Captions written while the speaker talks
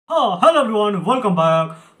Hello everyone, welcome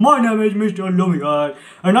back. My name is Mr. Lymio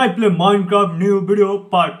and I play Minecraft new video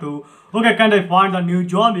part 2. Okay, can I find a new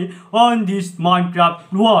zombie on this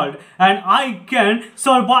Minecraft world and I can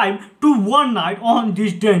survive to one night on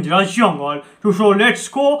this dangerous jungle. So let's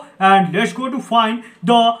go to find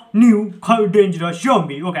the new dangerous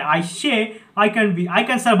zombie. Okay, I say I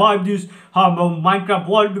can survive this Minecraft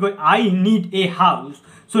world because I need a house.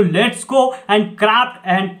 So let's go and craft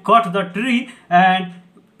and cut the tree and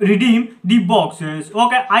redeem the boxes.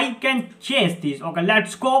 Okay, I can chase this. Okay,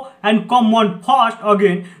 let's go and come on fast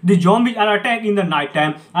again. The zombies are attacked in the night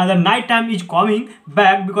time and the night time is coming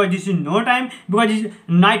back because this is no time because this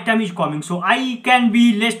night time is coming. So I can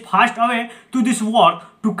be less fast away to this world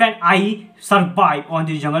to can I survive on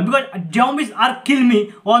this jungle because zombies are kill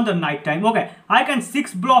me on the night time. Okay, I can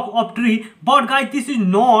 6 blocks of tree, but guys this is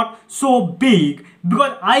not so big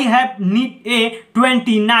because I have need a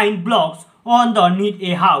 29 blocks on the need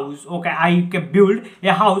a house. Okay, I can build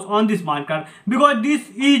a house on this Minecraft because this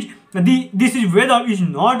is weather is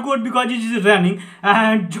not good because it is raining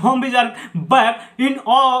and zombies are back in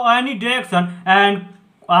any direction and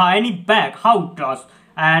any back house.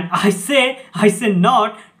 And I say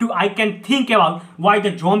not to I can think about why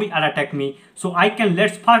the zombie are attack me. So I can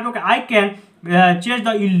let's first. Okay, I can change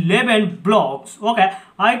the 11 blocks. Okay,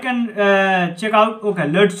 I can check out. Okay,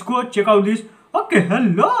 let's go check out this. Okay,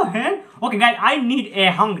 hello hen. Okay guys, I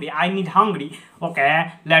need hungry.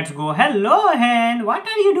 Okay, let's go. Hello hen, what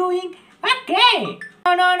are you doing? Okay.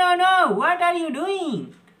 No, what are you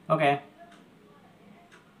doing? Okay.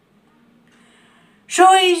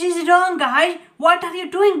 So is this wrong guys? What are you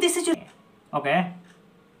doing? This is okay.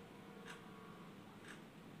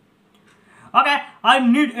 Okay, I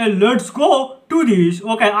need a let's go to this.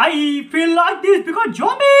 Okay, I feel like this because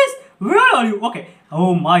zombies. Where are you? Okay.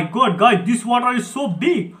 Oh my god, guys, this water is so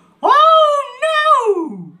big. Oh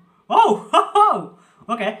no! Oh,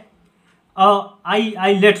 okay.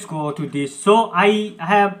 I let's go to this. So I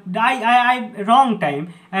wrong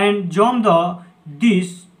time and jump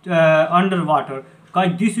this underwater.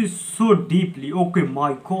 Guys, this is so deeply. Okay,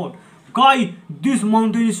 my god, guys, this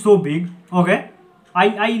mountain is so big. Okay.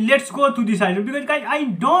 I let's go to this island because guys I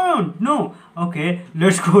don't know. Okay,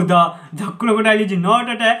 let's go. The crocodile is not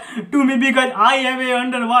attack to me because I have a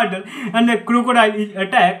underwater and the crocodile is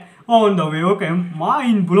attack on the way. Okay,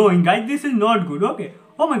 mind blowing guys, this is not good. Okay,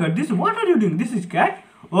 oh my god, what are you doing? This is cat.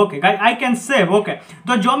 Okay guys, I can save. Okay,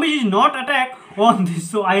 the zombie is not attack on this,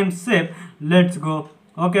 so I am safe. Let's go.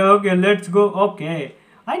 Okay, let's go. Okay,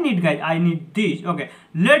 I need this. Okay,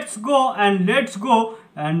 let's go and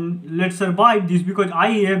let's survive this because I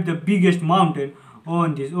have the biggest mountain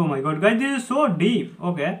on this. Oh my god guys, this is so deep.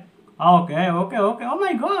 Okay. Oh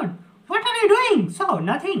my god, what are you doing? So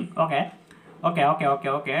nothing. Okay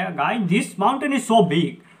guys, this mountain is so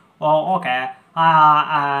big. Oh okay,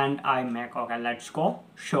 and I make. Okay, let's go.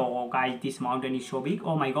 So guys, this mountain is so big.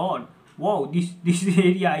 Oh my god, wow, this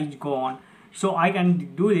area is gone. So I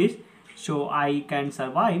can do this, so I can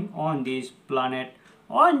survive on this planet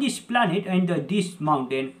and this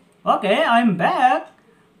mountain. Okay, I'm back.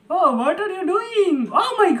 Oh, what are you doing?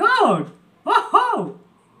 Oh my god. Oh,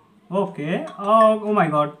 okay. Oh my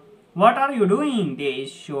god, what are you doing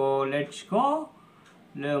this? So let's go.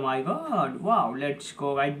 Oh my god, wow, let's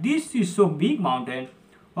go guys. This is so big mountain.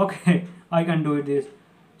 Okay, I can do this.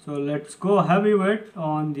 So let's go heavyweight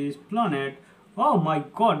on this planet. Oh my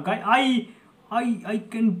god guys, I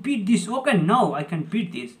can beat this. Okay, now I can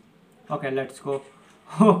beat this. Okay, let's go.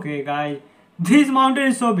 Okay guys, this mountain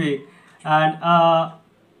is so big and I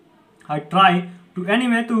try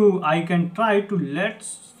to I can try to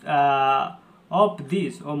let's up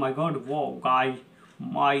this. Oh my god, wow guys,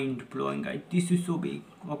 mind blowing guys, this is so big.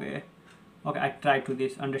 Okay, I try to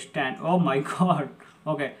this understand. Oh my god.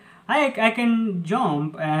 Okay, I can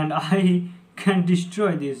jump and I can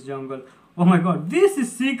destroy this jungle. Oh my god, this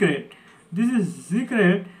is secret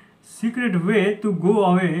way to go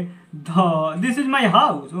away. This is my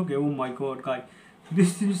house. Okay, oh my god guys,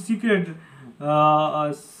 this is secret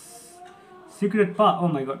path. Oh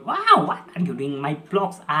my god, wow, what are you doing? My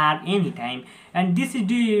blocks are anytime and this is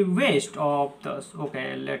the waste of this.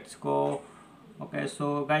 Okay, let's go. Okay,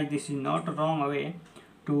 so guys, this is not wrong way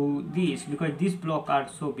to this because these blocks are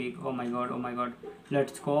so big. Oh my god,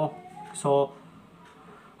 let's go. So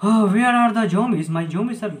where are the zombies? My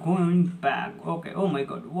zombies are going back. Okay, oh my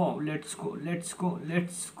god, wow, let's go.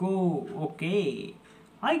 Okay,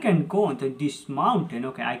 I can go onto this mountain.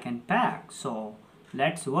 Okay, I can pack. So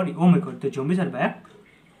let's worry. Oh my god, the zombies are back.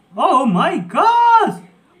 Oh my gosh.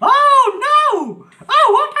 Oh no.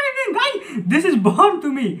 Oh, what are you doing guys? This is bomb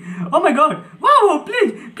to me. Oh my god. Wow,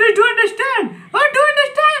 please do understand. Oh, do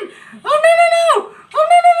understand.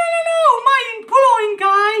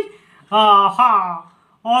 Aha!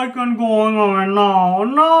 I can go on away now.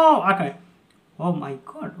 No. Okay. Oh my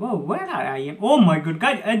god. Oh, where I am? Oh my god,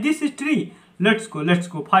 guys. This is tree. Let's go. Let's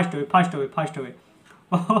go. Fast away. Fast away. Fast away.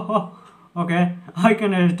 Okay. I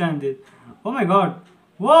can understand this. Oh my god.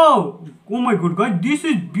 Wow. Oh my god, guys. This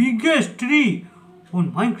is biggest tree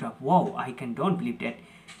on Minecraft. Wow. I don't believe that.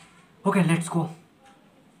 Okay. Let's go.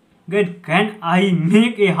 Good. Can I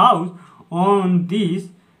make a house on this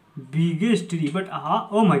biggest tree? But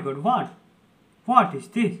oh my god. What? What is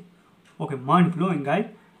this? Okay, mind blowing, guys.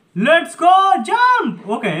 Let's go, jump.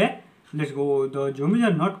 Okay, let's go. The zombies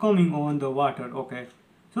are not coming on the water. Okay,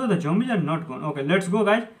 so the zombies are not gone. Okay, let's go,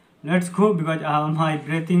 guys. Let's go because my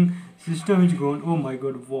breathing system is gone. Oh my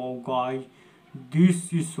god, wow, guys,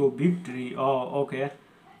 this is so big tree. Oh, okay.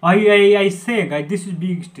 I say, guys, this is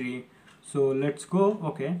big tree. So let's go.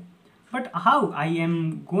 Okay, but how I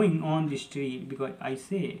am going on this tree because I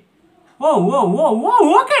say, oh, whoa, whoa,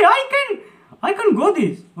 whoa. Okay, I can go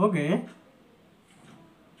this. Okay.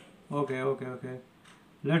 Okay.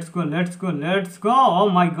 Let's go, let's go, let's go. Oh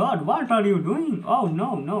my god, what are you doing? Oh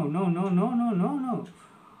no, no, no, no, no, no, no, no.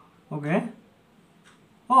 Okay.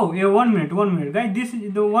 Oh, yeah, 1 minute, guys. This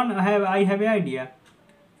is the one I have an idea.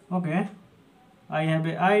 Okay. I have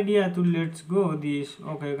an idea to let's go this.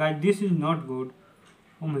 Okay, guys, this is not good.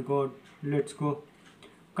 Oh my god, let's go.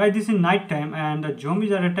 Guys, this is night time and the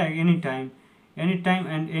zombies are attack anytime. Anytime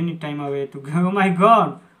and anytime away to go. Oh my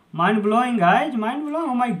god. Mind blowing, guys. Mind blowing.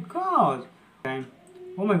 Oh my god.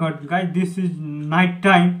 Oh my god, guys. This is night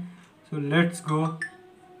time. So let's go.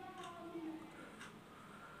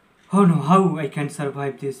 Oh no, how I can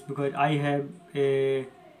survive this because I have a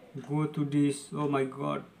go to this. Oh my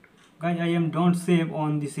god. Guys, I am don't save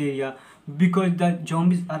on this area because the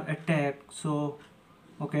zombies are attacked. So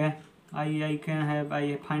okay. I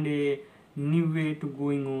find a new way to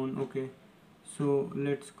going on. Okay, so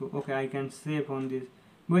let's go. Okay, I can save on this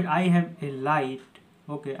but I have a light.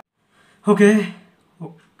 Okay,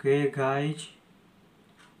 guys.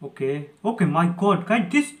 Okay, my god, guys,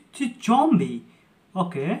 this is zombie.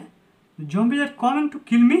 Okay, the zombies are coming to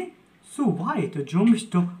kill me. So why the zombies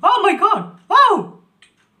don't? Oh my god.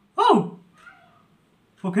 Oh,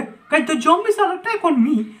 okay, guys, the zombies are attack on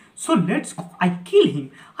me. So let's go. I kill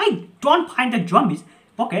him. I don't find the zombies.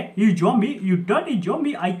 Okay, you zombie, you dirty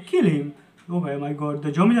zombie. I kill him. Okay, my god,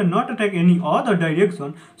 the zombies are not attack any other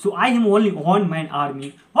direction. So I am only one man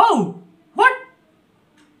army. Oh, what?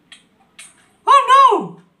 Oh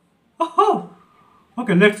no! Oh,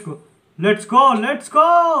 okay, let's go. Let's go. Let's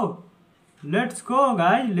go. Let's go,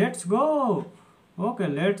 guys. Let's go. Okay,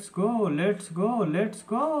 let's go. Let's go. Let's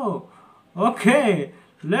go. Okay,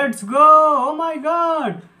 let's go. Oh my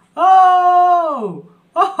god. Oh!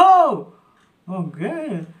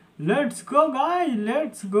 Okay. Let's go, guys.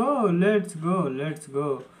 Let's go. Let's go. Let's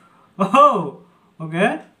go. Oh!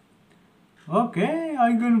 Okay. Okay,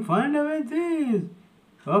 I can find a way this.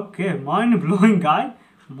 Okay, mind blowing, guys.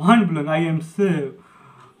 Mind blowing. I am safe.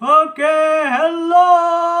 Okay,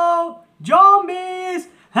 hello, zombies.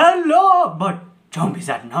 Hello, but zombies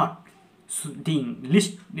are not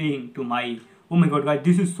listening to my. Oh my god, guys,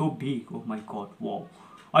 this is so big. Oh my god, wow.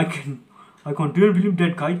 I can't really believe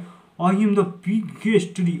that, guys. I am the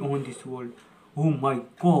biggest tree on this world. Oh my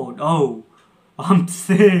god. Oh, I'm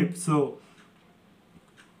safe. So,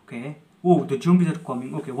 okay. Oh, the zombies are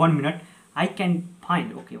coming. Okay, 1 minute. I can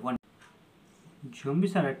find. Okay, one.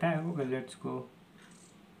 Zombies are attack. Okay, let's go.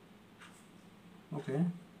 Okay.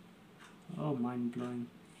 Oh, mind blowing.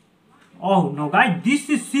 Oh no, guys, this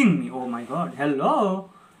is seeing me. Oh my god. Hello.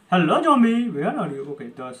 Hello, zombie. Where are you? Okay,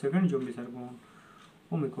 the second zombies are gone.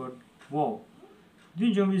 Oh my god. Wow.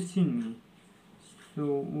 These zombies seen me.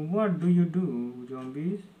 So what do you do,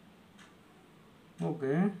 zombies?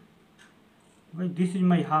 Okay. Wait, this is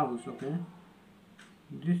my house. Okay.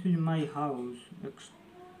 This is my house.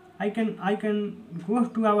 I can go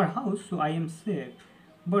to our house, so I am safe.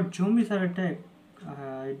 But zombies are attacked.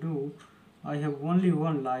 I have only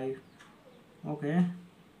one life. Okay.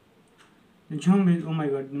 The zombies. Oh my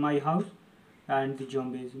god. My house and the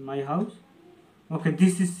zombies. My house. Okay,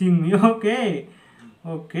 this is seeing me. Okay.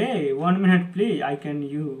 Okay, 1 minute please. I can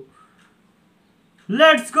you.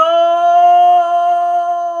 Let's go!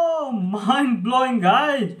 Mind blowing,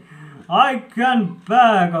 guys. I can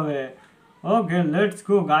back away. Okay, let's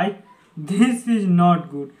go, guys. This is not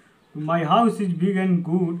good. My house is big and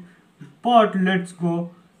good, but let's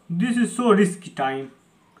go. This is so risky time.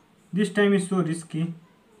 This time is so risky.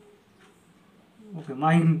 Okay,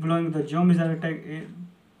 mind blowing. The zombies are attacking.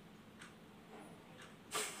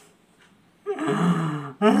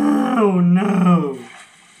 Oh no!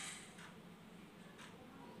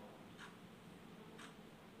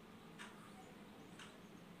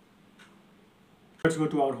 let's go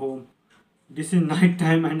to our home. This is night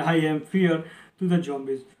time and I am fear to the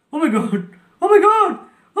zombies. Oh my god! Oh my god!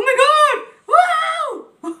 Oh my god!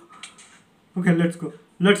 Wow! Okay, let's go.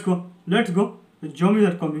 Let's go. Let's go. The zombies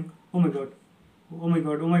are coming. Oh my god. Oh my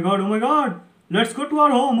god. Oh my god. Oh my god. Let's go to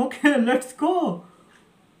our home. Okay, let's go.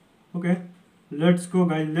 Okay, let's go,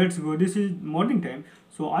 guys. Let's go. This is morning time,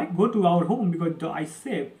 so I go to our home because I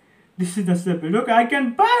save. This is the safe. Okay, I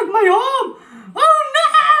can back my home. Oh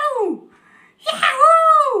no!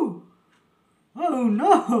 Yahoo! Oh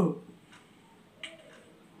no!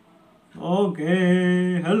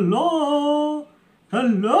 Okay, hello,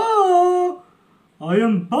 hello. I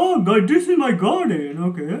am back, guys. This is my garden.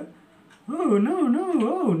 Okay. Oh no, no,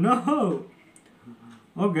 oh no.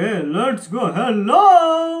 Okay, let's go.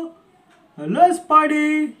 Hello, hello,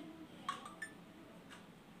 Spidey.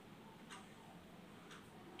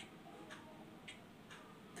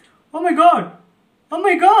 Oh my god. Oh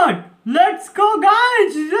my god. Let's go,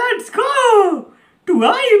 guys. Let's go.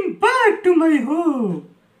 I am back to my home.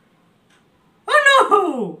 Oh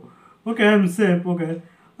no. Okay, I'm safe. Okay.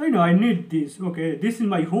 I know I need this. Okay, this is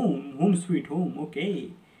my home. Home sweet home.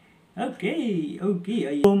 Okay. Okay.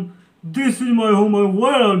 Okay. This is my home.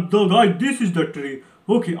 Well, the guy, this is the tree.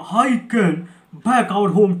 Okay, I can back our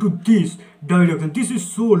home to this direction. This is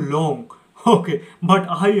so long. Okay, but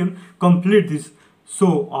I am complete this.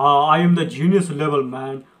 So I am the genius level,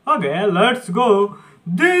 man. Okay, let's go.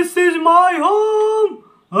 This is my home.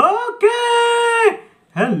 Okay.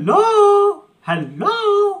 Hello.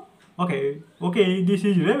 Hello. Okay. This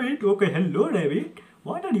is Rabbit. Okay, hello, Rabbit.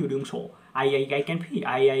 What are you doing? So I can feed.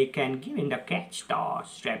 I can give in the catch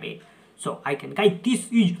toss, Rabbit. So I can guide. This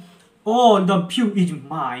is all the view is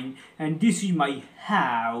mine, and this is my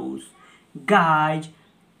house, guys.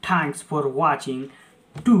 Thanks for watching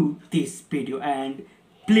to this video, and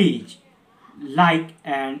please like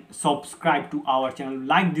and subscribe to our channel.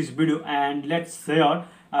 Like this video and let's share,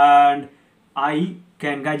 and I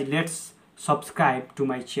can guys let's subscribe to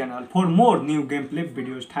my channel for more new gameplay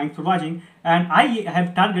videos. Thanks for watching, and I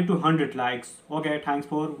have target to 100 likes. Okay, thanks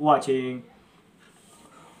for watching.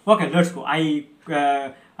 Okay, let's go. I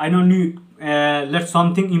don't need let's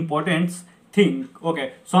something important thing.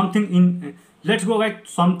 Okay, something in let's go, guys.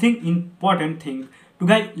 Something important thing to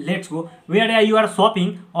guys. Let's go. Where you are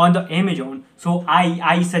shopping on the Amazon, so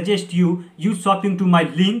I suggest you shopping to my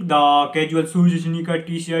link, the casual shoes, sneaker,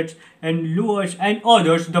 t-shirts and lures and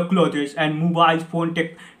others, the clothes and mobiles, phone,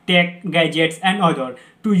 tech gadgets and other.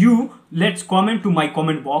 To you, let's comment to my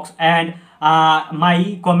comment box, and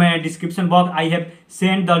my comment description box I have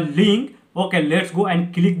sent the link. Okay, let's go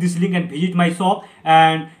and click this link and visit my shop,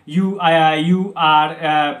 and you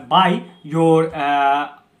are buy your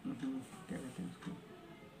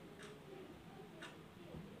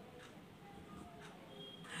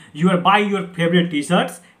you are buy your favorite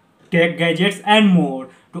t-shirts, tech gadgets and more.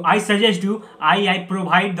 So I suggest you, I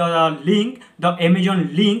provide the link, the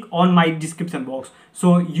Amazon link on my description box.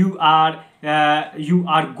 So you are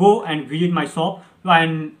go and visit my shop,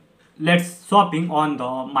 and let's shopping on the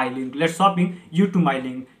my link. Let's shopping you to my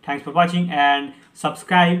link. Thanks for watching, and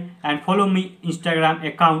subscribe and follow me Instagram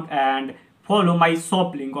account, and follow my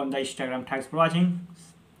shop link on the Instagram. Thanks for watching.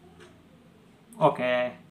 Okay.